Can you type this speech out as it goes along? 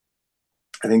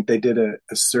I think they did a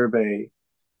survey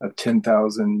of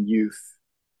 10,000 youth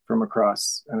from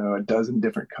across, I don't know, a dozen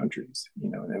different countries,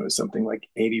 and it was something like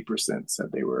 80% said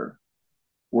they were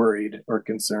worried or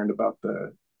concerned about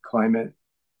the climate,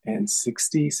 and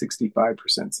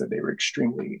 65% said they were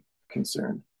extremely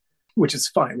concerned, which is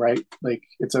fine, right? Like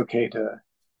it's okay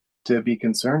to be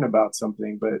concerned about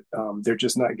something, but they're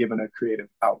just not given a creative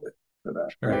outlet for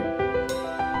that, Sure.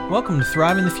 right? Welcome to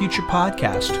Thrive in the Future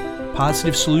podcast.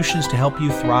 Positive solutions to help you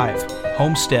thrive,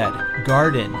 homestead,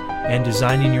 garden, and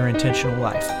designing your intentional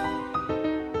life.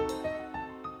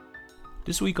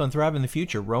 This week on Thrive in the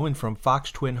Future, Rowan from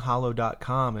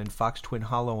FoxTwinHollow.com and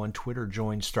FoxTwinHollow on Twitter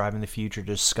joins Thrive in the Future to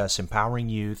discuss empowering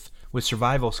youth with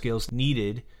survival skills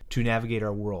needed to navigate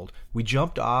our world. We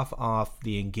jumped off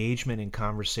the engagement and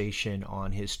conversation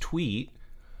on his tweet.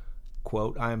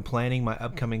 Quote, I am planning my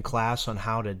upcoming class on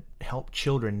how to help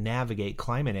children navigate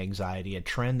climate anxiety, a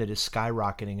trend that is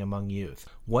skyrocketing among youth.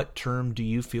 What term do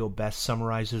you feel best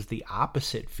summarizes the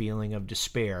opposite feeling of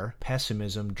despair,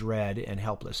 pessimism, dread, and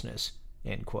helplessness?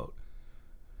 End quote.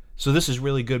 So this is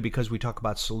really good because we talk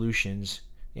about solutions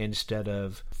instead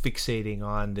of fixating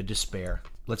on the despair.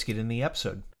 Let's get in the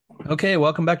episode. Okay,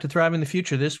 welcome back to Thrive in the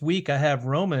Future. This week I have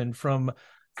Roman from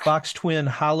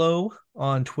FoxTwinHollow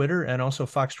on Twitter and also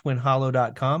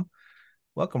FoxTwinHollow.com.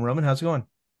 Welcome, Roman. How's it going?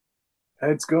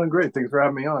 It's going great. Thanks for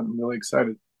having me on. I'm really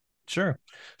excited. Sure.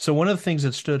 So one of the things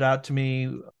that stood out to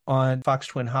me on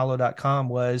FoxTwinHollow.com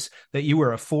was that you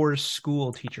were a forest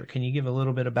school teacher. Can you give a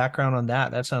little bit of background on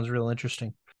that? That sounds real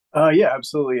interesting. Yeah,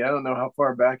 absolutely. I don't know how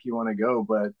far back you want to go,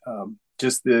 but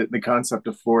just the concept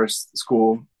of forest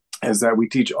school is that we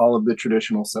teach all of the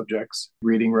traditional subjects,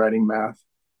 reading, writing, math,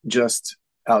 just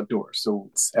outdoors. So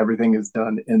everything is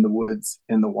done in the woods,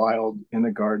 in the wild, in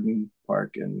the garden,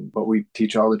 park, but we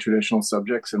teach all the traditional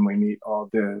subjects and we meet all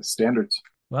the standards.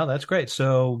 Well, that's great.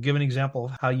 So give an example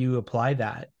of how you apply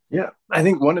that. Yeah, I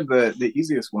think one of the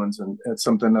easiest ones, and it's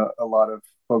something a lot of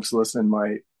folks listening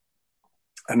might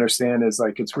understand, is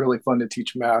like it's really fun to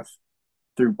teach math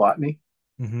through botany,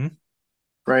 Mm-hmm.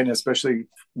 right? And especially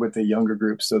with the younger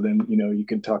groups. So then, you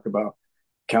can talk about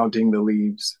counting the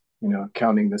leaves,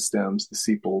 counting the stems, the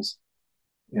sepals,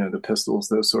 the pistils,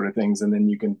 those sort of things. And then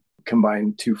you can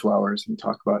combine two flowers and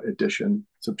talk about addition,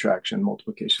 subtraction,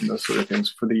 multiplication, those sort of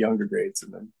things for the younger grades.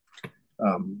 And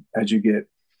then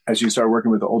as you start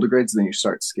working with the older grades, then you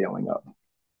start scaling up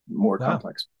more Wow.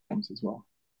 complex problems as well.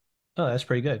 Oh, that's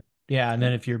pretty good. Yeah. And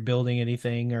then if you're building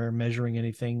anything or measuring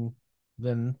anything,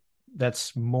 then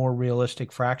that's more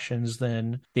realistic fractions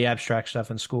than the abstract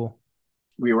stuff in school.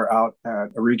 We were out at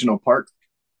a regional park.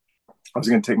 I was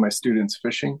going to take my students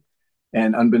fishing,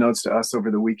 and unbeknownst to us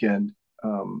over the weekend,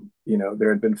 there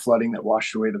had been flooding that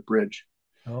washed away the bridge.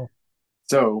 Oh,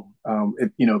 So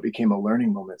it became a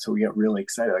learning moment. So we got really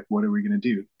excited. Like, what are we going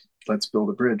to do? Let's build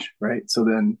a bridge, right? So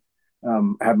then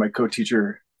I had my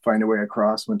co-teacher find a way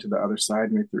across, went to the other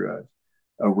side, and we threw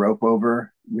a rope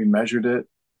over. We measured it,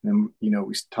 and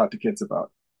we taught the kids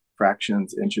about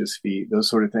fractions, inches, feet, those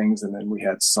sort of things. And then we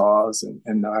had saws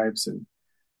and knives, and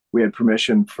we had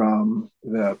permission from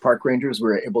the park rangers. We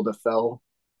were able to fell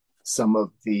some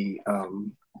of the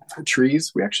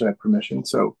trees. We actually had permission,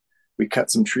 so we cut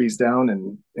some trees down,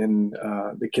 and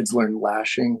the kids learned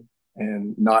lashing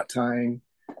and knot tying,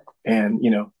 and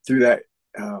through that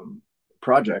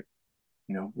project,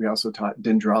 we also taught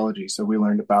dendrology. So we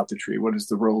learned about the tree. What is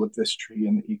the role of this tree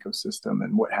in the ecosystem,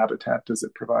 and what habitat does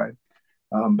it provide?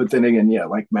 But then again, yeah,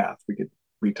 like math,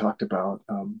 we talked about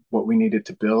what we needed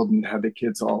to build and had the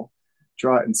kids all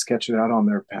draw it and sketch it out on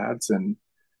their pads. And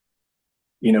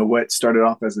what started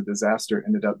off as a disaster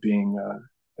ended up being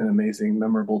an amazing,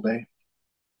 memorable day.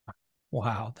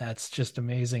 wow. That's just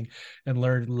amazing. And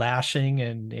learn lashing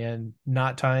and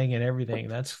knot tying and everything.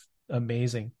 That's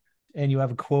amazing. And you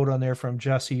have a quote on there from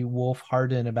Jesse Wolf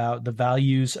Hardin about the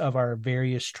values of our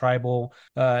various tribal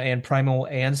and primal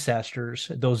ancestors.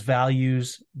 Those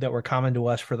values that were common to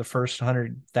us for the first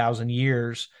 100,000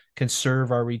 years can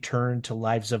serve our return to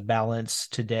lives of balance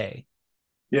today.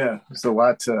 Yeah, there's a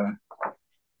lot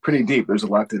pretty deep. There's a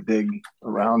lot to dig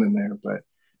around in there, but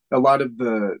a lot of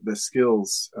the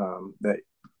skills that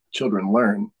children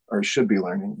learn, or should be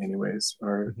learning anyways,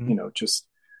 are Mm-hmm. just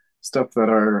stuff that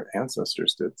our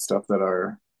ancestors did, stuff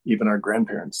that even our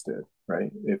grandparents did,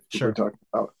 right? If we're Sure. talking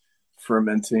about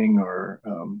fermenting, or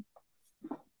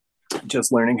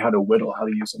just learning how to whittle, how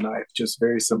to use a knife, just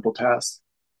very simple tasks.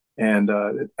 And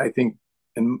I think,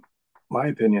 in my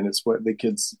opinion, it's what the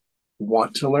kids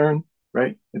want to learn,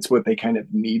 right? It's what they kind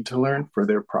of need to learn for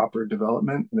their proper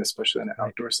development, and especially in an Right.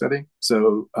 outdoor setting.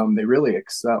 So they really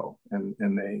excel, and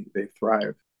they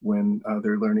thrive. when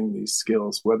they're learning these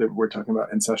skills, whether we're talking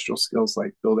about ancestral skills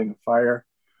like building a fire,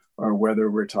 or whether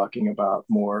we're talking about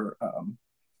more,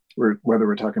 whether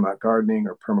we're talking about gardening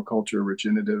or permaculture,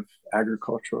 regenerative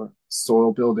agriculture,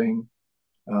 soil building,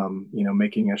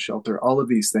 making a shelter. All of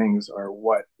these things are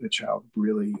what the child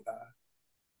really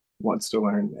wants to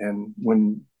learn. And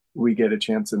when we get a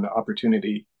chance and the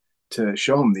opportunity to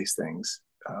show them these things,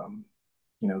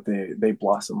 they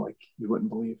blossom like you wouldn't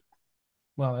believe.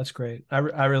 Well, that's great. I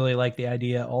really like the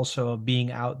idea also of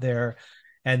being out there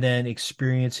and then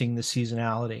experiencing the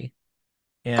seasonality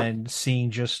and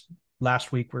seeing just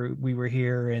last week we were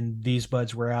here and these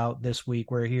buds were out. This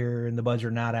week we're here and the buds are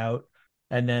not out.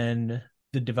 And then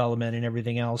the development and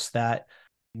everything else that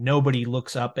nobody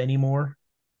looks up anymore.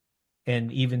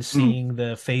 And even Mm. seeing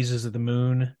the phases of the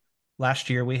moon. Last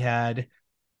year we had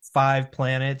 5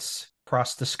 planets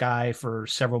across the sky for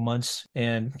several months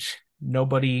and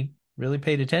nobody really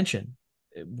paid attention.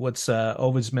 What's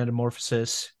Ovid's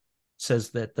Metamorphosis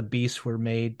says that the beasts were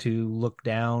made to look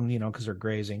down, because they're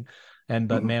grazing, but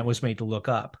Mm-hmm. man was made to look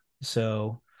up.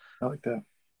 So, I like that.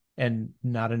 and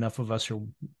not enough of us are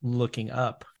looking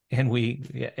up, and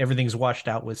everything's washed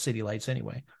out with city lights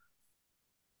anyway.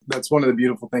 That's one of the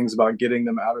beautiful things about getting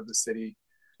them out of the city,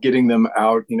 getting them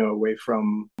out, away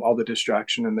from all the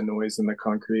distraction and the noise and the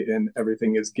concrete and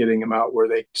everything, is getting them out where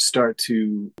they start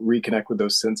to reconnect with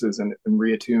those senses and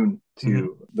reattune Mm-hmm.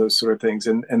 to those sort of things.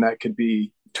 And that could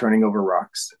be turning over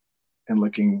rocks and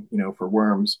looking, for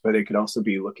worms, but it could also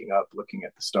be looking up, looking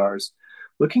at the stars,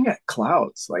 looking at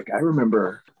clouds. Like I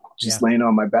remember just Yeah. laying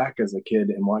on my back as a kid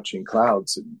and watching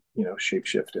clouds and,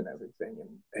 shapeshift and everything.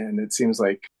 And it seems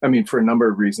like, I mean, for a number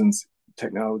of reasons,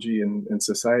 technology and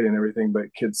society and everything,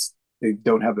 but kids, they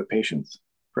don't have the patience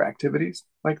for activities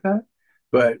like that. Right.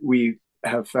 But we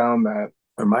have found that,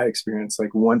 or my experience,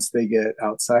 like once they get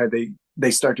outside,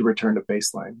 they start to return to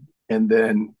baseline, and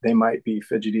then they might be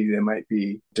fidgety, they might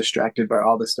be distracted by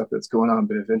all the stuff that's going on,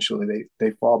 but eventually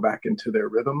they fall back into their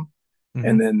rhythm, and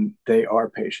Mm-hmm. then they are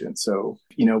patient. So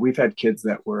we've had kids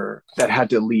that had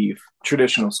to leave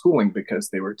traditional schooling because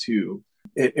they were too,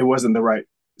 it wasn't the right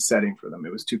setting for them.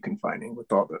 It was too confining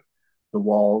with all the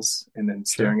walls and then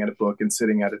Sure. staring at a book and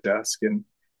sitting at a desk,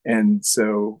 and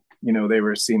so they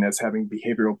were seen as having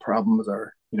behavioral problems,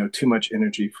 or too much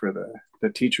energy for the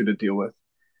teacher to deal with.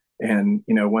 And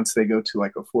once they go to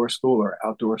like a forest school or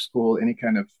outdoor school, any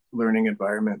kind of learning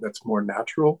environment that's more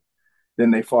natural, then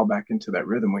they fall back into that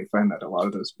rhythm. We find that a lot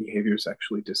of those behaviors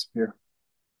actually disappear.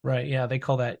 Right. Yeah, they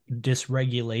call that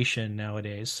dysregulation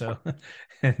nowadays. So,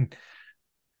 and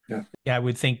Yeah. yeah, I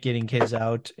would think getting kids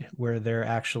out where they're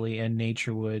actually in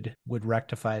nature would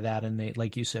rectify that, and they,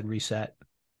 like you said, reset.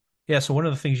 Yeah. So one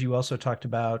of the things you also talked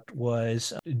about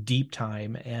was deep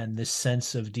time and this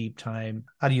sense of deep time.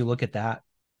 How do you look at that?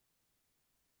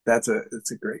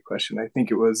 It's a great question. I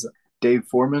think it was Dave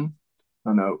Foreman. I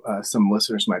don't know. Some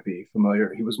listeners might be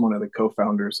familiar. He was one of the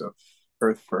co-founders of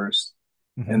Earth First,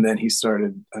 Hmm. and then he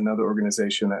started another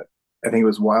organization that I think it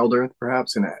was Wild Earth,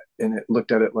 perhaps, and it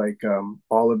looked at it like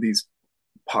all of these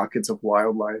pockets of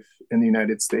wildlife in the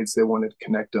United States. They wanted to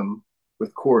connect them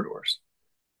with corridors,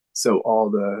 so all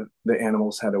the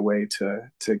animals had a way to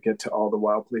get to all the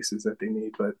wild places that they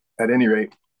need. But at any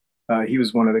rate, he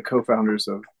was one of the co-founders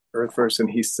of Earth First, and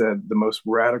he said the most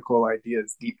radical idea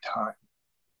is deep time.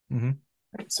 Hmm.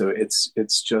 Right? So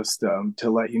it's just to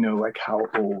let you know like how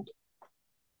old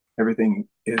everything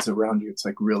is around you. It's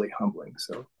like really humbling.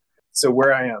 So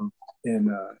where I am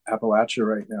in Appalachia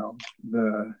right now,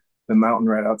 the mountain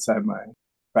right outside my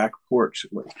back porch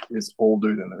like is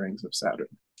older than the rings of Saturn.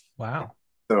 Wow.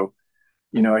 So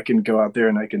I can go out there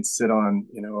and I can sit on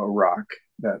a rock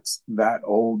that's that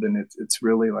old, and it's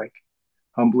really like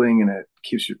humbling, and it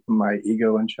keeps my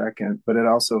ego in check, and but it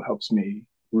also helps me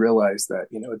realize that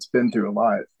it's been through a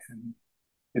lot, and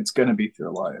it's going to be through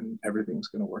a lot, and everything's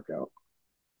going to work out.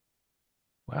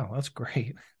 Wow, that's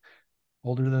great.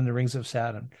 Older than the rings of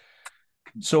Saturn.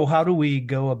 So how do we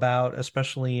go about,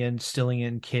 especially instilling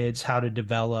in kids, how to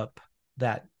develop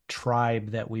that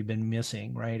tribe that we've been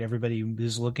missing, right? Everybody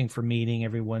is looking for meaning,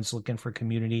 everyone's looking for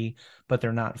community, but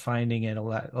they're not finding it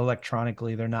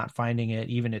electronically. They're not finding it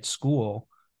even at school.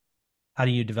 How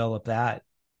do you develop that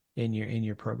in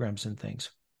your programs and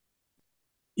things?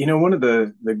 One of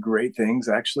the great things,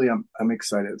 actually, I'm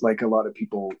excited. Like a lot of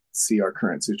people see our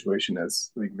current situation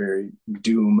as like very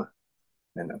doom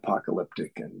and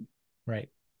apocalyptic, and Right.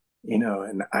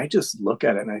 and I just look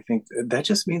at it and I think that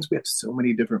just means we have so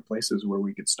many different places where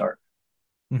we could start,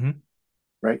 Hmm.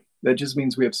 right? That just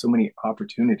means we have so many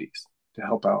opportunities to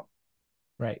help out,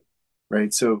 Right.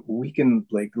 right? So we can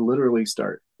like literally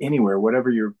start anywhere, whatever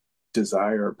your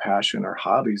desire or passion or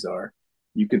hobbies are,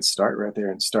 you could start right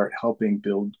there and start helping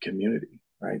build community,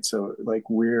 right? So like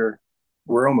we're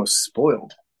almost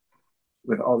spoiled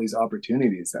with all these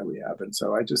opportunities that we have. And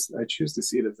so I choose to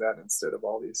see it as that instead of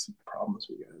all these problems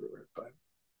we get everywhere. But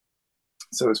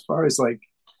so as far as like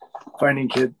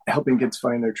helping kids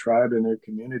find their tribe and their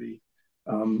community,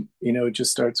 it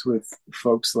just starts with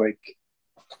folks like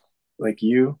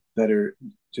you that are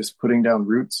just putting down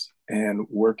roots and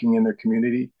working in their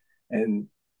community and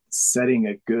setting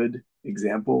a good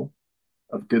example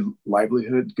of good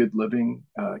livelihood, good living,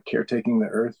 caretaking the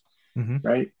earth, Mm-hmm.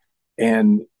 right?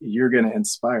 And you're going to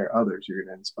inspire others. You're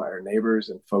going to inspire neighbors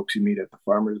and folks you meet at the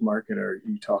farmer's market or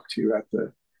you talk to at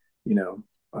the, you know,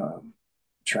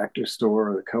 tractor store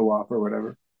or the co-op or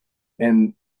whatever.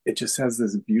 And it just has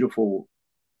this beautiful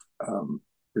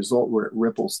result where it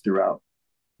ripples throughout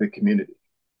the community.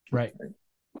 Right. Right?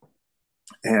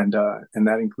 And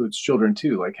that includes children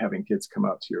too, like having kids come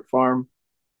out to your farm,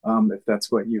 if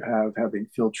that's what you have, having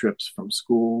field trips from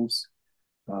schools,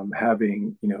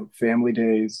 having family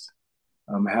days,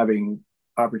 having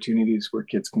opportunities where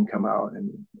kids can come out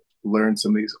and learn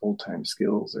some of these old time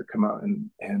skills or come out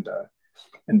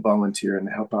and volunteer and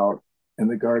help out in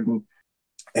the garden.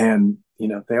 And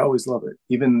they always love it.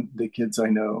 Even the kids I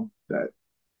know that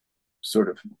sort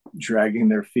of dragging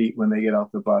their feet when they get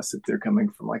off the bus if they're coming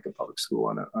from like a public school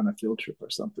on a field trip or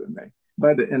something. They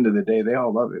by the end of the day they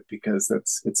all love it because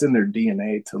it's in their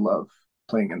DNA to love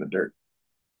playing in the dirt.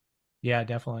 Yeah,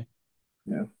 definitely.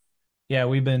 Yeah. Yeah,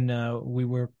 we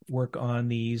work on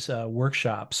these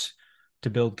workshops to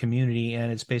build community,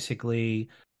 and it's basically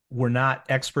we're not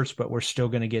experts, but we're still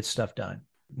going to get stuff done.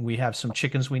 We have some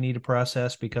chickens we need to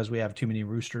process because we have too many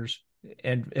roosters.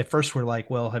 And at first we're like,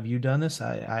 well, have you done this?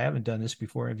 I haven't done this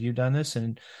before. Have you done this?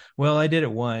 And well, I did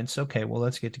it once. Okay, well,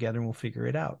 let's get together and we'll figure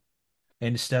it out.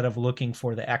 And instead of looking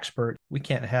for the expert, we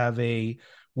can't have a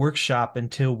workshop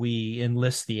until we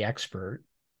enlist the expert.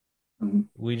 Mm-hmm.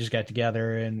 We just got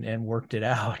together and worked it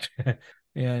out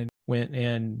and went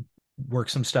and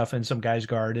worked some stuff in some guy's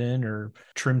garden or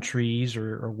trim trees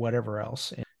or whatever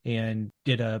else and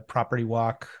did a property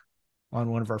walk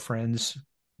on one of our friends'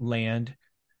 land,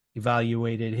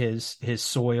 evaluated his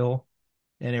soil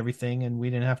and everything, and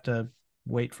we didn't have to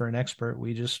wait for an expert.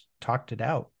 We just talked it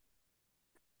out.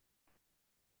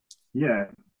 Yeah.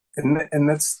 And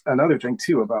that's another thing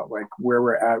too about like where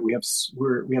we're at. We have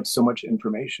so much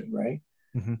information, right?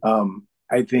 Mm-hmm.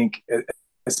 I think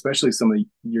especially some of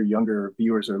your younger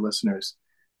viewers or listeners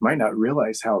might not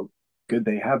realize how good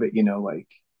they have it. Like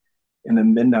in the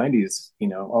mid 90s,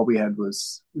 all we had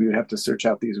was we would have to search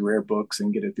out these rare books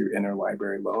and get it through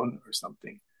interlibrary loan or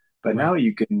something. But Right. now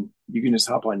you can just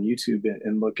hop on YouTube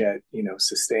and look at,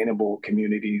 sustainable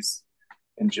communities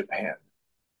in Japan,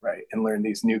 right? And learn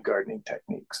these new gardening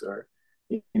techniques or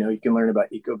you can learn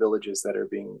about eco villages that are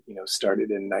being,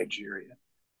 started in Nigeria.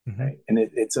 Mm-hmm. Right. And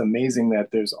it's amazing that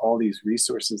there's all these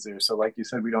resources there. So like you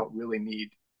said, we don't really need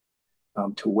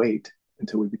to wait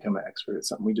until we become an expert at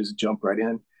something. We just jump right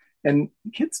in. And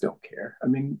kids don't care. I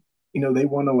mean, they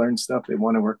want to learn stuff. They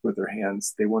want to work with their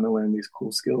hands. They want to learn these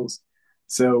cool skills.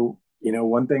 So,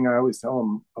 one thing I always tell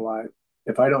them a lot,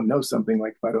 if I don't know something,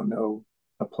 like if I don't know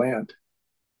a plant,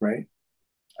 right?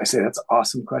 I say, that's an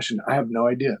awesome question. I have no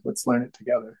idea. Let's learn it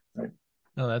together. Right.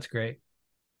 Oh, that's great.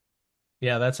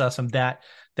 Yeah, that's awesome. That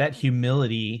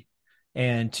humility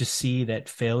and to see that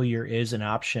failure is an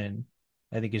option,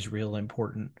 I think is real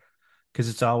important because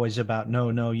it's always about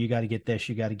no, no, you got to get this,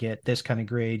 you got to get this kind of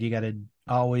grade, you got to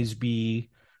always be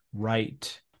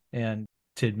right. And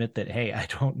to admit that, hey, I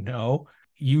don't know.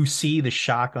 You see the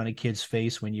shock on a kid's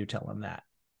face when you tell them that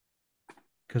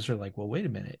because they're like, well, wait a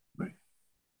minute. Right.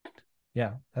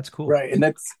 Yeah, that's cool. Right. And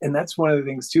that's one of the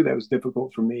things too that was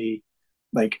difficult for me,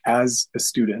 like as a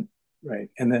student, right?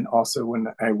 And then also when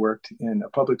I worked in a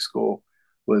public school,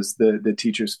 was the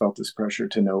teachers felt this pressure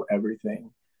to know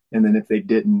everything. And then if they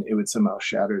didn't, it would somehow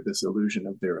shatter this illusion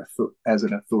of their as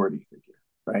an authority figure,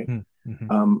 right?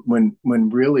 Mm-hmm. When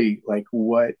really like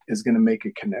what is going to make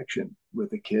a connection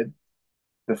with a kid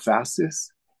the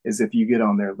fastest is if you get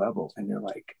on their level and you're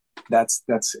like, that's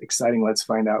exciting. Let's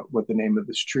find out what the name of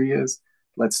this tree is.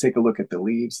 Let's take a look at the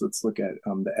leaves. Let's look at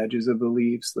the edges of the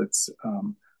leaves. Let's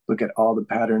look at all the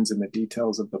patterns and the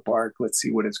details of the bark. Let's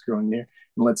see what it's growing near,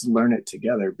 and let's learn it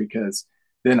together. Because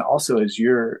then also, as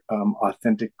you're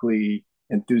authentically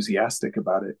enthusiastic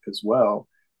about it as well,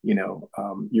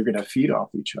 you're going to feed off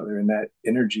each other, and that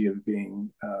energy of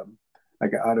being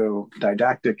like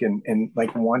autodidactic and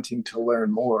like wanting to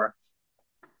learn more,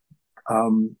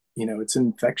 it's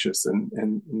infectious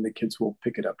and the kids will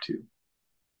pick it up too.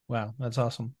 Wow, that's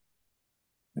awesome.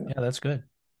 Yeah. Yeah, that's good.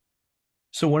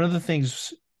 So one of the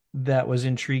things that was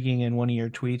intriguing in one of your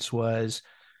tweets was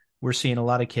we're seeing a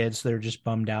lot of kids that are just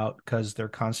bummed out because they're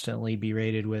constantly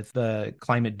berated with the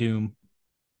climate doom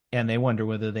and they wonder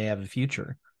whether they have a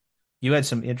future. You had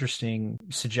some interesting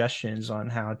suggestions on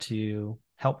how to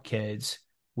help kids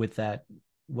with that,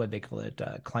 what they call it,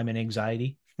 climate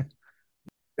anxiety.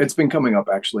 It's been coming up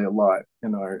actually a lot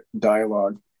in our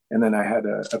dialogue. And then I had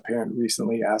a parent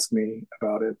recently ask me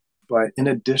about it. But in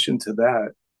addition to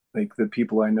that, like the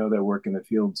people I know that work in the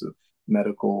fields of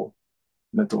medical,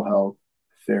 mental health,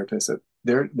 therapists,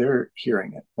 they're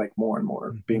hearing it like more and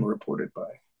more Mm-hmm. being reported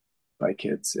by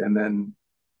kids. And then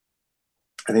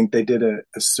I think they did a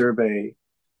survey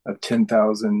of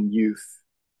 10,000 youth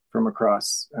from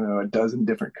across, I don't know, a dozen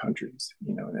different countries,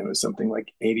 and it was something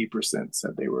like 80%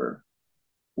 said they were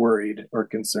worried or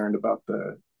concerned about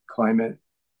the climate,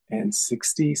 and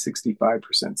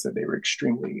 65% said they were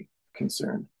extremely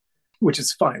concerned, which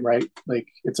is fine, right? Like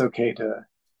it's okay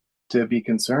to be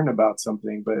concerned about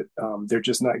something, but they're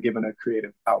just not given a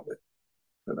creative outlet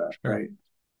for that, Sure. right?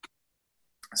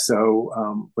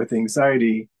 So with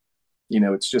anxiety,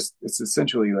 it's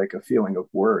essentially like a feeling of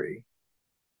worry,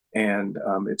 and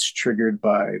it's triggered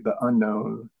by the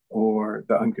unknown or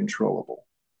the uncontrollable,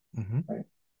 Mm-hmm. right?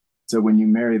 So when you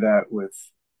marry that with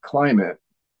climate,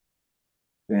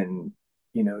 then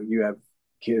you have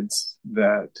kids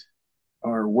that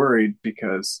are worried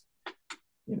because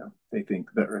they think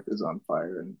the earth is on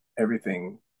fire and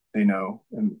everything they know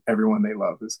and everyone they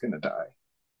love is going to die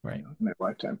Right. in their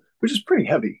lifetime, which is pretty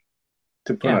heavy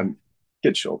to put Yeah. on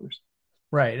kids' shoulders.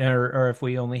 Right. Or if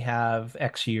we only have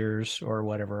X years or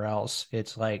whatever else,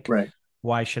 it's like, Right.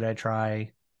 why should I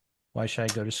try? Why should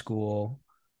I go to school?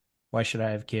 Why should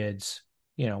I have kids?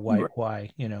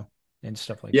 Right. And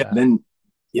stuff like Yeah. that.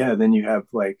 Then you have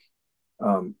like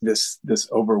this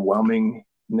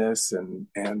overwhelmingness,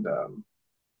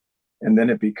 and then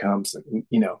it becomes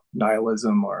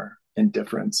nihilism or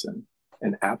indifference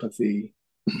and apathy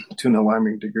to an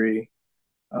alarming degree.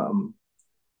 Um,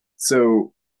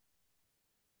 so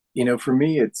for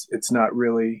me, it's not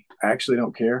really. I actually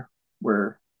don't care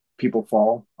where people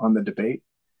fall on the debate.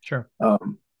 Sure.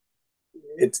 Um,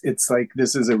 it's like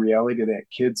this is a reality that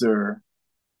kids are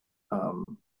um,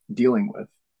 dealing with,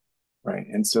 right?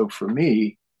 And so for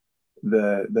me,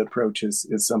 the approach is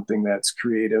something that's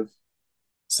creative,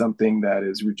 something that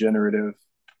is regenerative,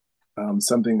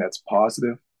 something that's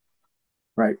positive,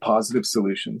 right? Positive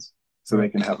solutions, so they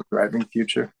Right. can have a thriving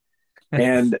future,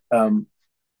 and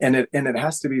it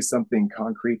has to be something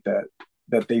concrete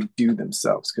that they do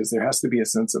themselves, because there has to be a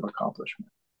sense of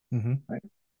accomplishment, Mm-hmm. right?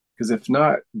 Because if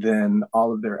not, then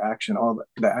all of their action, all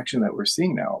the action that we're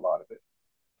seeing now, a lot of it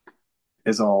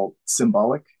is all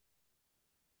symbolic,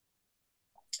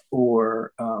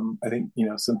 or I think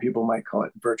some people might call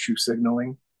it virtue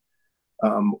signaling,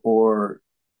 or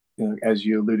as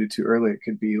you alluded to earlier, it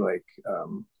could be like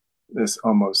this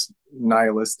almost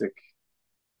nihilistic.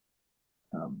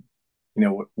 Um,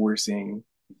 we're seeing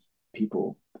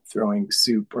people throwing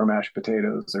soup or mashed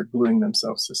potatoes or gluing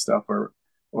themselves to stuff,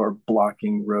 or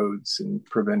blocking roads and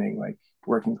preventing like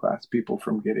working class people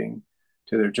from getting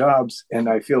to their jobs. And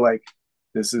I feel like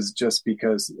this is just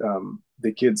because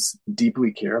the kids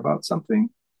deeply care about something.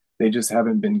 They just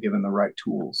haven't been given the right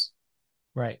tools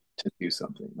Right. to do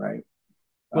something, right?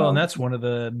 Well, and Um, that's one of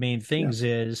the main yeah, things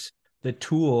is the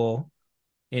tool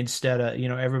instead of,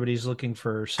 everybody's looking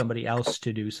for somebody else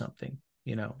to do something,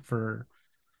 for,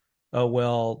 oh,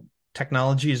 well,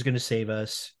 technology is going to save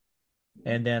us.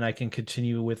 And then I can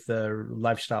continue with the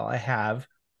lifestyle I have,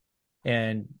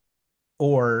 and,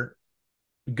 or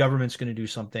government's going to do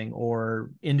something,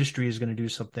 or industry is going to do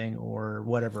something, or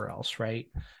whatever else. Right.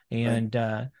 right. And,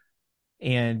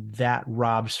 and that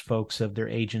robs folks of their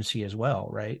agency as well.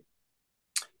 Right.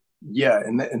 Yeah,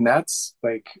 and that's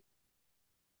like,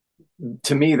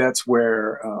 to me, that's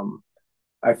where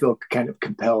I feel kind of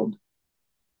compelled,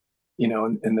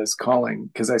 in this calling,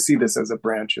 because I see this as a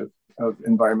branch of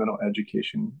environmental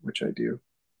education, which I do.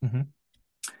 Mm-hmm.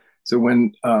 So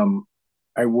when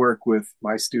I work with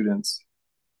my students,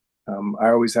 I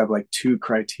always have like two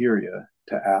criteria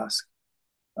to ask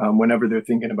whenever they're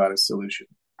thinking about a solution,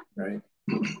 right?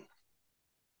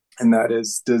 And that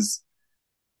is, does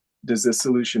this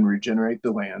solution regenerate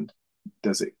the land?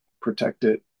 Does it protect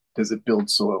it? Does it build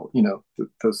soil?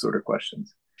 Those sort of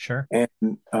questions. Sure. And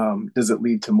does it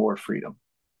lead to more freedom,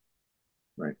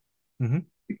 right? Mm-hmm.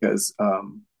 Because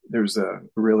there's a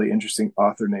really interesting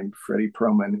author named Freddie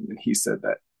Perlman, and he said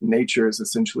that nature is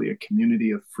essentially a community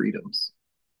of freedoms,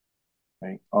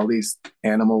 right? All these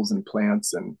animals and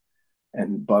plants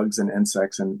and bugs and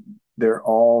insects, and they're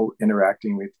all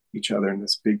interacting with each other in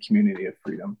this big community of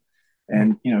freedom.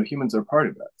 Mm. And, humans are part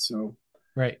of that. So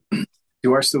Right.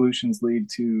 do our solutions lead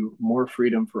to more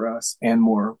freedom for us and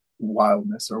more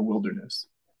wildness or wilderness?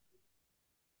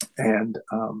 And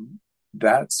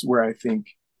that's where I think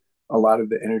a lot of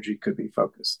the energy could be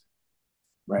focused,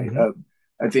 right? Mm-hmm.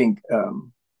 I think,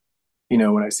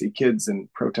 when I see kids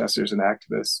and protesters and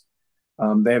activists,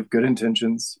 they have good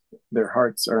intentions. Their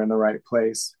hearts are in the right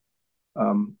place,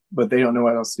 but they don't know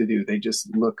what else to do. They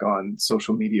just look on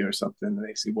social media or something and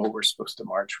they say, well, we're supposed to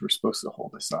march. We're supposed to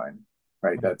hold a sign,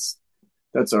 right? Right.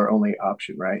 That's our only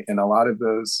option, right? And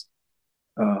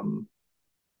um,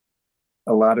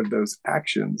 a lot of those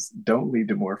actions don't lead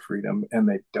to more freedom, and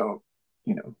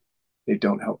you know, they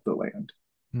don't help the land,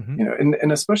 Mm-hmm.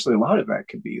 and especially a lot of that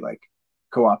could be like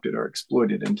co-opted or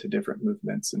exploited into different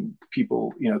movements. And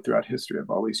people, throughout history have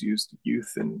always used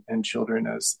youth and children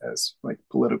as like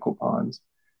political pawns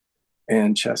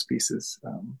and chess pieces.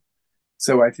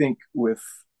 So I think with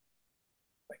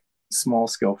small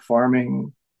scale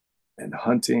farming and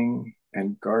hunting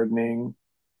and gardening,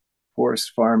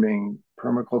 forest farming,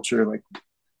 permaculture, like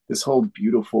this whole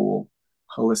beautiful,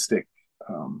 holistic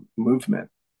movement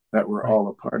that we're Right. all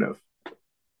a part of.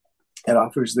 It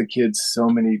offers the kids so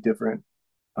many different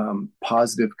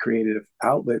positive, creative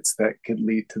outlets that could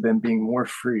lead to them being more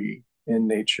free in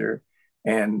nature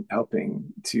and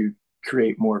helping to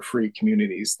create more free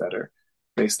communities that are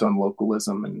based on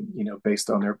localism and based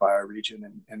on their bioregion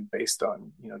and based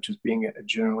on just being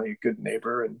generally a good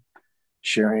neighbor and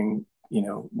sharing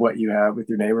what you have with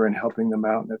your neighbor and helping them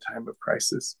out in a time of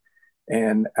crisis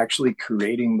and actually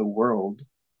creating the world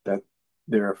that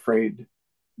they're afraid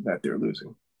that they're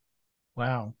losing.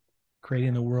 Wow.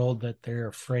 Creating the world that they're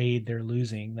afraid they're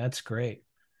losing. That's great.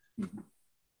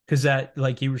 Because that,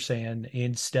 like you were saying,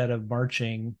 instead of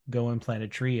marching, go and plant a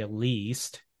tree at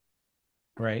least,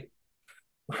 right?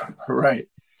 Right.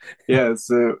 Yeah.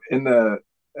 So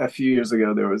a few years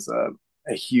ago, there was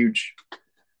a huge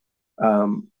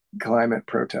um, climate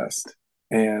protest.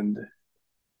 And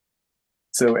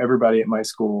so everybody at my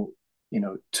school,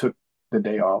 took the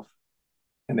day off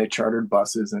and they chartered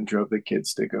buses and drove the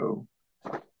kids to go,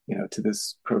 to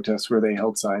this protest where they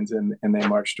held signs and they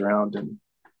marched around. And,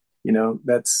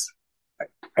 that's,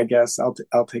 I guess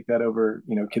I'll take that over,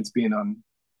 kids being on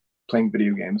playing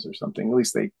video games or something. At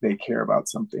least they care about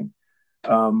something.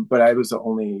 But I was the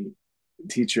only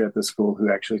teacher at the school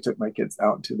who actually took my kids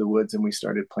out into the woods and we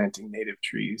started planting native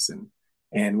trees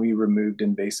and we removed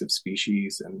invasive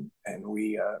species and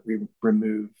we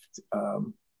removed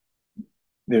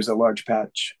there's a large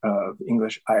patch of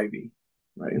English ivy,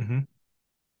 right? Mm-hmm.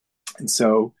 And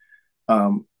so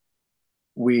um,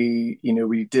 we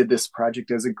did this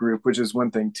project as a group, which is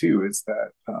one thing too, is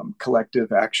that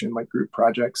collective action, like group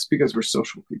projects, because we're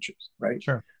social creatures, right?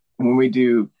 Sure. And when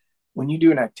you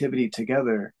do an activity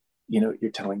together,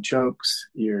 you're telling jokes,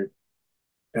 you're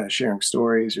sharing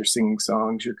stories, you're singing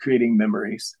songs, you're creating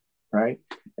memories, right?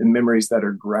 And memories that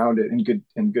are grounded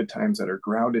in good times that are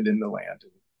grounded in the land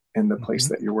and the place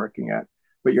Mm-hmm. that you're working at.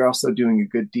 But you're also doing a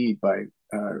good deed by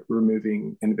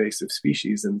removing invasive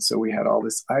species. And so we had all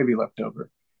this ivy left over,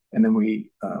 and then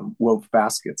we wove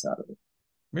baskets out of it.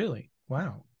 Really?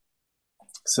 Wow.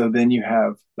 So then you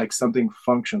have like something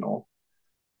functional.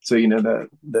 So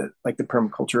the like the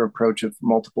permaculture approach of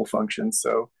multiple functions.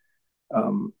 So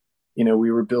um,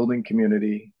 we were building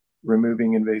community,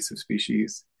 removing invasive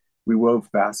species. We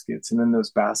wove baskets, and then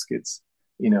those baskets,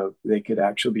 they could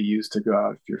actually be used to go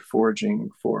out if you're foraging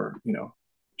for,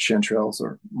 chanterelles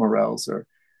or morels, or,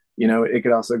 it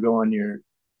could also go on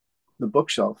the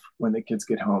bookshelf when the kids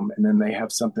get home, and then they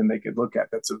have something they could look at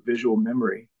that's a visual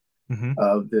memory Mm-hmm.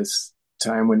 of this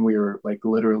time when we were like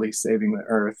literally saving the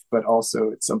earth, but also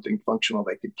it's something functional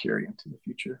they could carry into the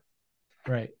future.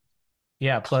 Right.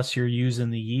 Yeah. Plus, you're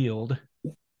using the yield,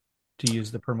 to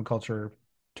use the permaculture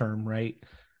term, right?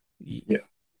 Yeah.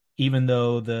 Even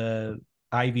though the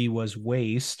ivy was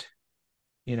waste,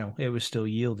 it was still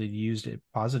yielded. You used it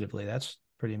positively. That's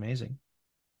pretty amazing.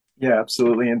 Yeah,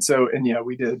 absolutely. And yeah,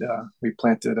 we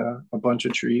planted a bunch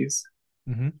of trees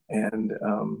Mm-hmm. and,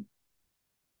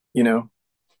 you know,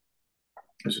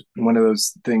 it's one of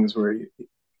those things where if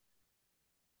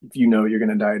you're going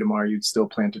to die tomorrow, you'd still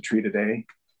plant a tree today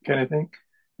kind of thing.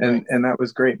 Right. And that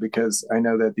was great because I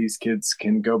know that these kids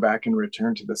can go back and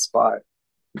return to the spot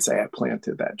and say, I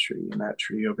planted that tree and that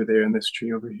tree over there and this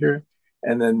tree over here.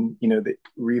 And then, they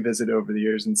revisit over the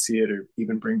years and see it or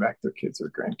even bring back their kids or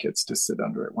grandkids to sit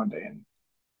under it one day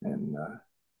and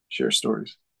share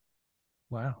stories.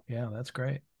 Wow. Yeah, that's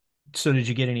great. So did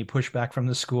you get any pushback from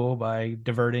the school by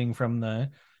diverting from the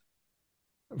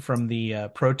from the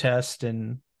protest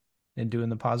and doing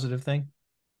the positive thing?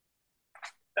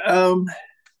 Um,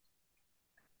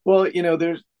 well,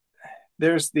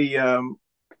 there's the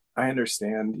I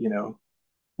understand,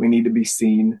 we need to be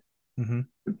seen. Hmm.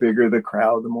 The bigger the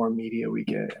crowd, the more media we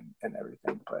get and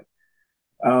everything. But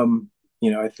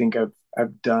I think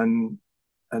I've done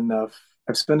enough.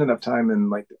 I've spent enough time in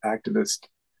like activist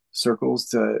circles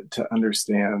to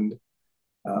understand,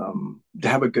 to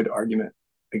have a good argument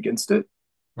against it.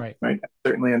 Right. Right. I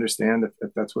certainly understand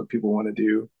if that's what people want to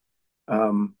do.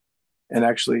 Um, and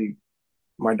actually,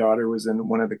 my daughter was in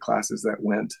one of the classes that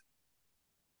went,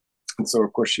 and so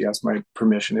of course she asked my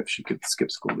permission if she could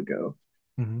skip school to go.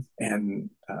 Hmm. And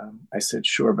I said,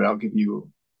 sure, but I'll give you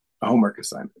a homework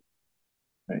assignment.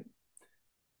 Right.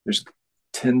 There's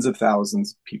tens of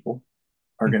thousands of people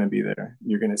are going to be there.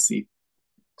 You're going to see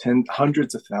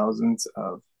hundreds of thousands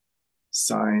of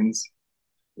signs,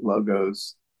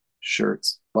 logos,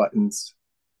 shirts, buttons,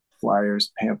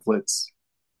 flyers, pamphlets,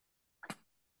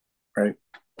 right?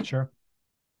 Sure.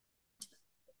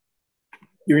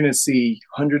 You're going to see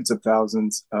hundreds of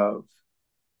thousands of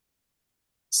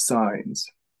signs.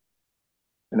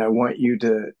 And I want you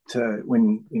to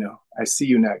when, I see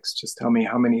you next, just tell me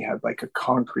how many had like a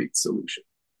concrete solution.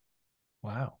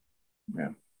 Wow. Yeah.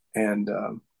 And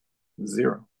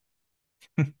zero.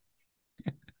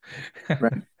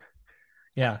 Right.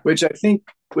 Yeah. Which I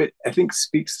think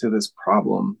speaks to this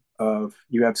problem of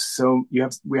we have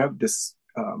this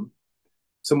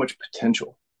so much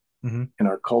potential Hmm. in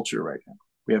our culture right now.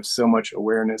 We have so much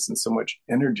awareness and so much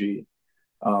energy,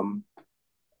 um,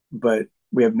 but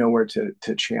we have nowhere to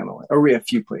channel it, or we have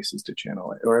few places to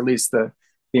channel it, or at least the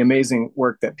amazing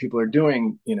work that people are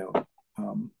doing.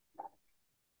 Um,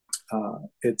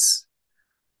 it's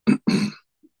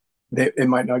it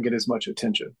might not get as much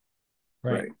attention,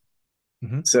 Right. right?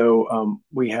 Hmm. So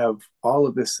we have all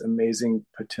of this amazing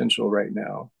potential right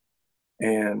now,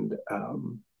 and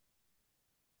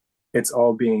it's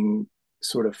all being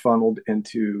sort of funneled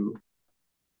into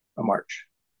a march,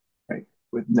 right?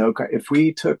 With no, if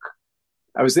we took,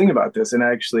 I was thinking about this, and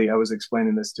actually, I was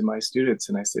explaining this to my students,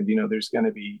 and I said, there's going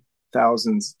to be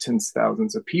thousands, tens of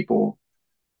thousands of people.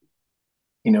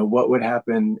 What would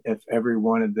happen if every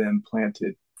one of them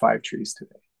planted 5 trees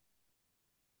today,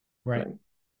 Right. right?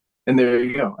 And there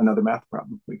you go, another math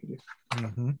problem we could do.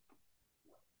 Hmm.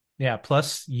 Yeah.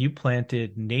 Plus, you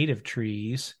planted native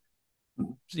trees.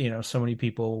 So many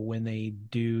people, when they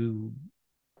do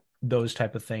those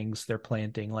type of things, they're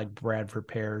planting like Bradford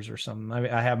pears or something.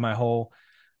 I have my whole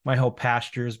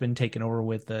pasture has been taken over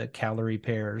with the calorie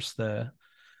pears, the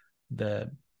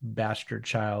bastard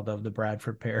child of the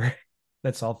Bradford pear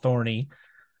that's all thorny.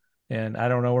 And I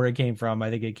don't know where it came from.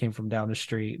 I think it came from down the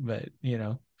street, but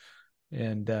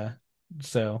and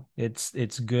so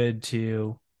it's good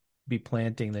to be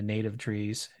planting the native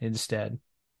trees instead.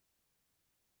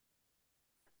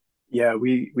 Yeah,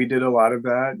 we did a lot of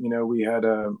that. We had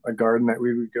a garden that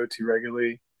we would go to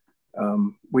regularly.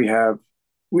 We have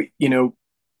we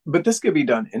but this could be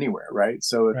done anywhere, right?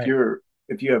 So Right.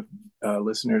 if you have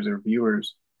listeners or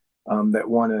viewers that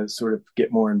want to sort of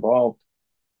get more involved,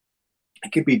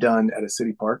 it could be done at a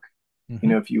city park.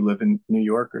 Hmm. If you live in New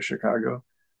York or Chicago,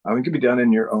 it could be done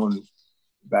in your own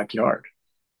backyard,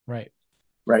 Right.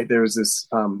 right? There was this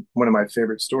one of my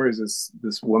favorite stories is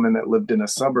this woman that lived in a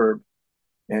suburb,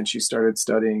 and she started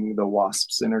studying the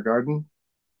wasps in her garden,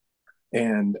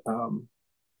 and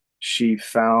she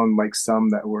found like some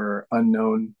that were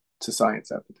unknown to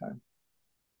science at the time,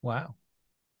 Wow.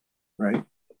 right?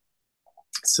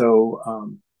 So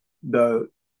the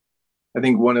I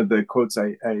think one of the quotes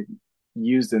I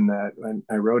used in that when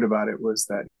I wrote about it was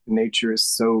that nature is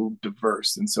so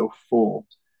diverse and so full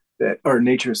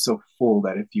nature is so full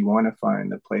that if you want to find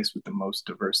the place with the most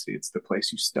diversity, it's the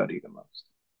place you study the most,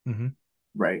 Hmm.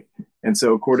 right? And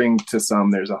so, according to some,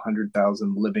 there's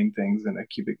 100,000 living things in a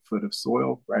cubic foot of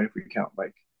soil, right? If we count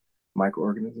like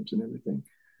microorganisms and everything.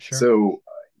 Sure. So,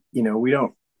 we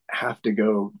don't have to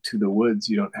go to the woods.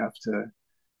 You don't have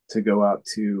to go out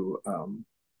to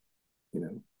you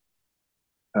know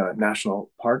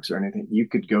national parks or anything. You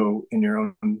could go in your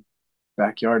own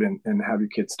backyard and have your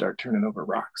kids start turning over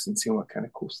rocks and seeing what kind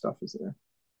of cool stuff is there.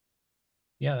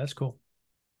 Yeah, that's cool.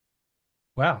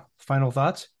 Wow. Final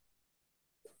thoughts?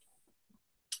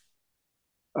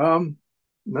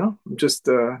 No, I'm just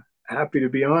happy to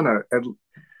be on.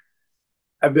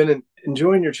 I've been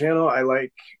enjoying your channel. I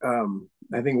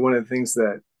think one of the things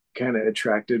that kind of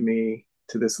attracted me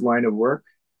to this line of work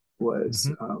was,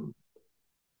 Hmm.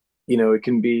 it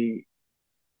can be,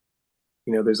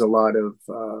 there's a lot of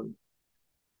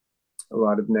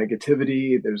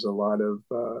negativity. There's a lot of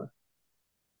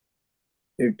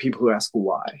people who ask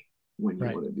why when you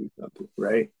Right. want to do something,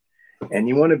 right? And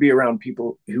you want to be around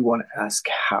people who want to ask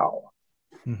how,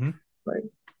 Mm-hmm. right?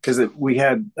 Because we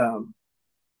had,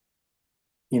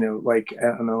 like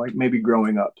I don't know, like maybe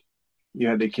growing up, you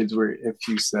had the kids where if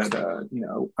you said,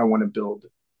 I want to build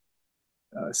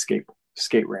a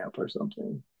skate ramp or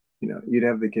something, you'd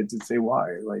have the kids that say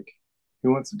why, like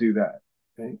who wants to do that,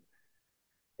 right?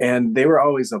 And they were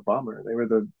always a bummer. They were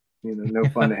no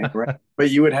fun to hang around. But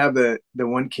you would have the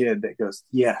one kid that goes,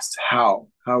 yes, how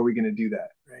are we going to do that,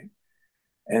 right?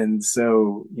 And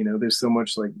so there's so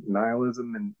much like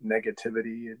nihilism and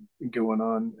negativity going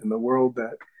on in the world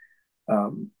that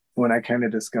when I kind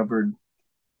of discovered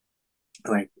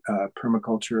like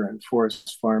permaculture and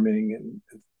forest farming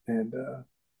and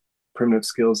primitive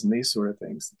skills and these sort of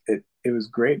things, it was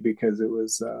great because it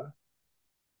was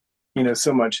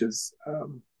so much as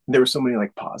there were so many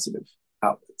like positive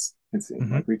outlets. It seemed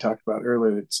Mm-hmm. like we talked about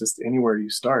earlier. It's just anywhere you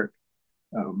start,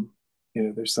 um,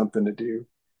 there's something to do,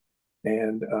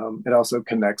 and it also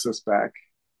connects us back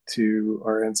to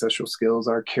our ancestral skills,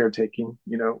 our caretaking.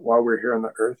 While we're here on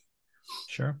the earth,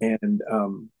 Sure. and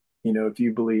if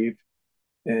you believe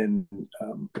in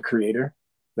a creator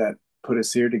that put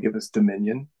us here to give us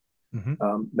dominion,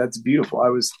 Mm-hmm. that's beautiful. I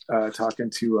was talking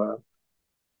to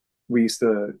we used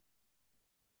to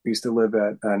we used to live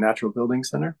at a natural building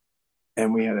center,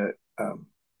 and we had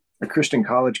a Christian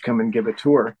college come and give a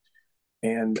tour.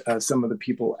 And some of the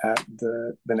people at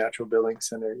the natural building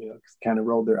center, kind of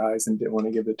rolled their eyes and didn't want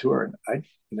to give the tour. And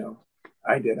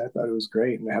I did. I thought it was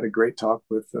great, and I had a great talk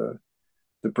with the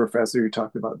professor who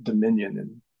talked about dominion,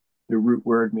 and the root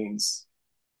word means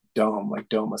dome, like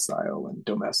domicile and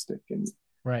domestic, and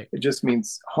Right. it just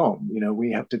means home.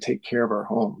 We have to take care of our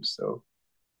homes. So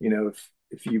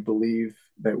if you believe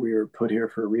that we were put here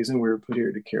for a reason, we were put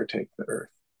here to caretake the earth,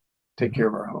 take Mm-hmm. care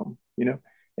of our home.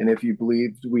 And if you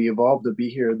believe we evolved to be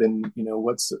here, then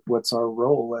what's our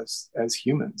role as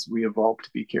humans? We evolved to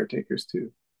be caretakers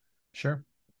too. Sure.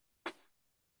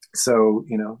 So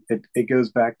it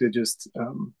goes back to just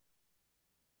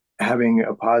having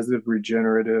a positive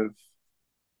regenerative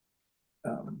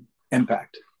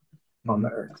impact on Mm-hmm. the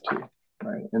earth too,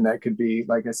 right? And that could be,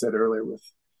 like I said earlier, with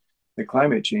the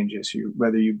climate change issue,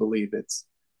 whether you believe it's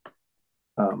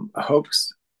a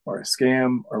hoax or a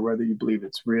scam, or whether you believe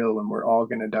it's real and we're all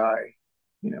going to die,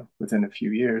 within a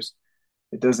few years.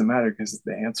 It doesn't matter because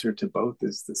the answer to both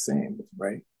is the same,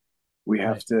 right? We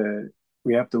have Right. to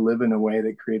we have to live in a way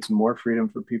that creates more freedom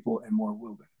for people and more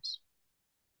wilderness.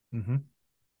 Mm-hmm.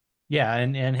 Yeah,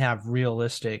 and have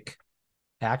realistic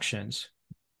actions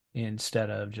instead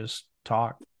of just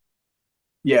talk.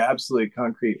 Yeah, absolutely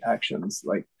concrete actions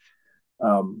like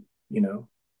um, you know,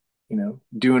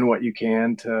 doing what you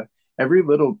can to every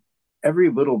little every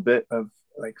little bit of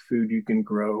like food you can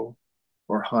grow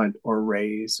or hunt or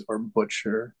raise or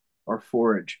butcher or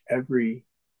forage. Every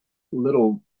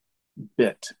little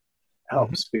bit Mm-hmm.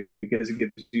 helps because it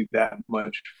gives you that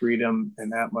much freedom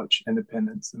and that much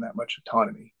independence and that much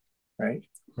autonomy, right?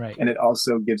 Right. And it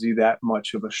also gives you that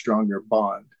much of a stronger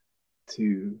bond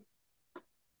to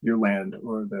your land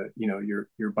or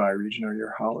your bioregion or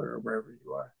your holler or wherever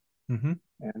you are. Mm-hmm.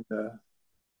 And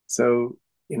so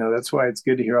that's why it's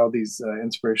good to hear all these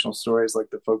inspirational stories like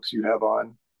the folks you have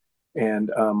on,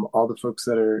 and all the folks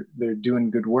that they're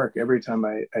doing good work. Every time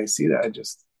I see that,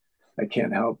 I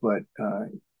can't help but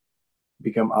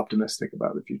become optimistic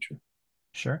about the future.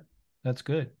 Sure. That's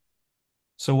good.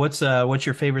 So what's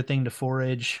your favorite thing to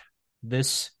forage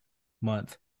this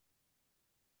month?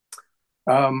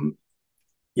 Um,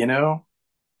 you know,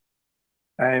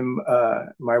 I'm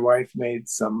my wife made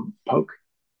some poke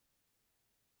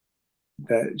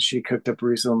that she cooked up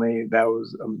recently. That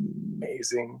was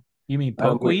amazing. You mean We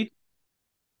pokeweed?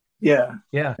 Yeah,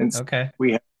 Yeah. and so Okay.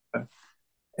 we have,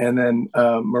 and then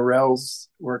morels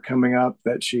were coming up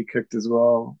that she cooked as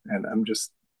well, and I'm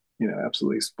just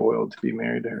absolutely spoiled to be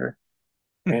married to her.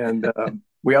 And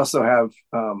we also have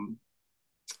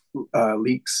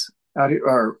leeks out here,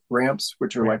 or ramps,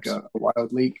 which are like Ramps. a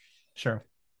wild leek. Sure.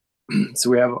 So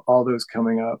we have all those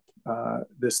coming up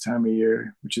this time of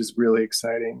year, which is really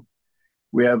exciting.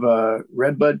 We have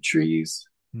redbud trees,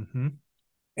 Mm-hmm.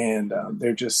 and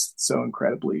they're just so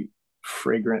incredibly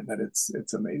fragrant that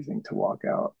it's amazing to walk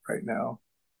out right now.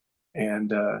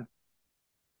 And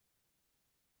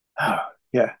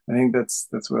yeah, I think that's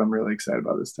what I'm really excited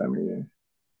about this time of year.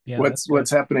 Yeah, that's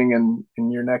What's good. happening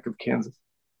in your neck of Kansas?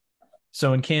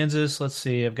 So in Kansas, let's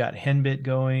see, I've got henbit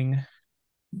going.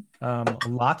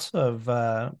 Lots of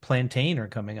plantain are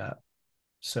coming up.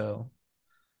 So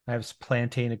I have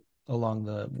plantain along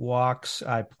the walks.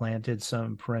 I planted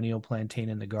some perennial plantain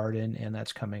in the garden, and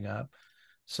that's coming up.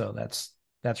 So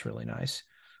that's really nice.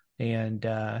 And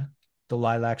the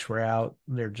lilacs were out.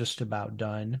 They're just about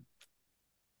done.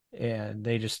 And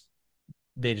they just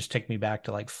take me back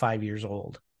to like 5 years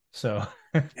old. So,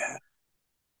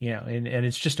 Yeah. and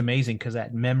it's just amazing because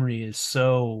that memory is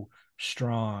so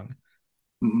strong,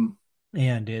 Hmm.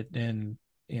 and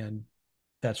and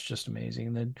that's just amazing.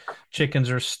 And the chickens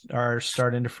are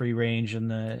starting to free range,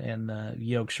 and the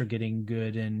yolks are getting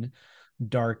good and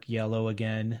dark yellow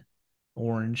again,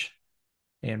 orange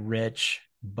and rich,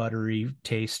 buttery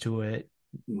taste to it.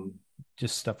 Hmm.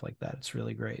 Just stuff like that. It's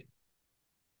really great.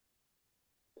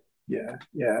 Yeah.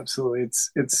 Yeah, absolutely.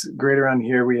 It's great around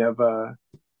here. We have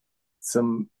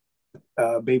some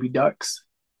baby ducks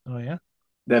Oh yeah.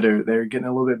 that are they're getting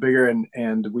a little bit bigger,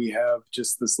 and we have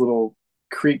just this little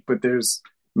creek, but there's,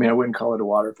 I mean, I wouldn't call it a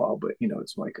waterfall, but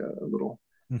it's like a little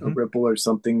a Mm-hmm. ripple or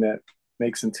something that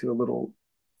makes into a little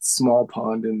small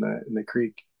pond in the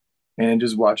creek, and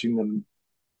just watching them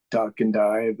duck and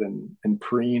dive and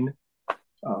preen.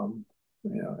 um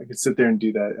I could sit there and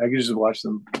do that. I could just watch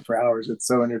them for hours. It's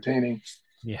so entertaining.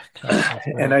 Yeah, that's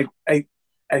And great.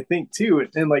 I think too,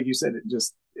 and like you said,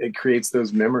 it creates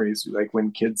those memories, like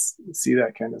when kids see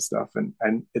that kind of stuff. And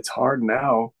it's hard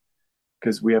now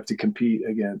because we have to compete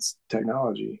against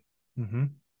technology, Mm-hmm.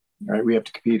 right? We have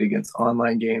to compete against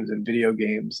online games and video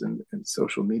games and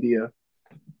social media,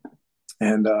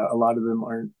 and a lot of them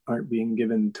aren't being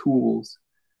given tools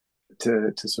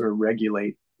to sort of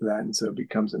regulate that, and so it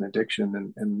becomes an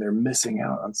addiction, and they're missing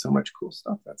out on so much cool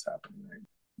stuff that's happening, right?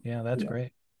 Yeah, that's Yeah.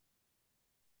 great.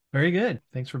 Very good.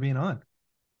 Thanks for being on.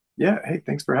 Yeah. Hey,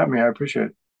 thanks for having me. I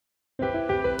appreciate it.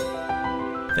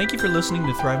 Thank you for listening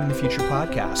to Thriving the Future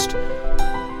podcast.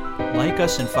 Like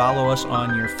us and follow us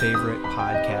on your favorite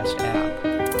podcast app.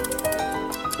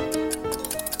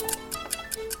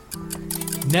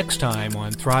 Next time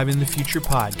on Thriving the Future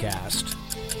podcast.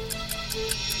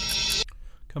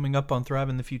 Coming up on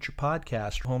Thriving the Future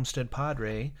podcast, Homestead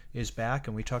Padre is back,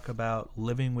 and we talk about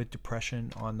living with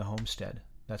depression on the homestead.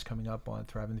 That's coming up on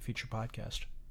Thriving the Future podcast.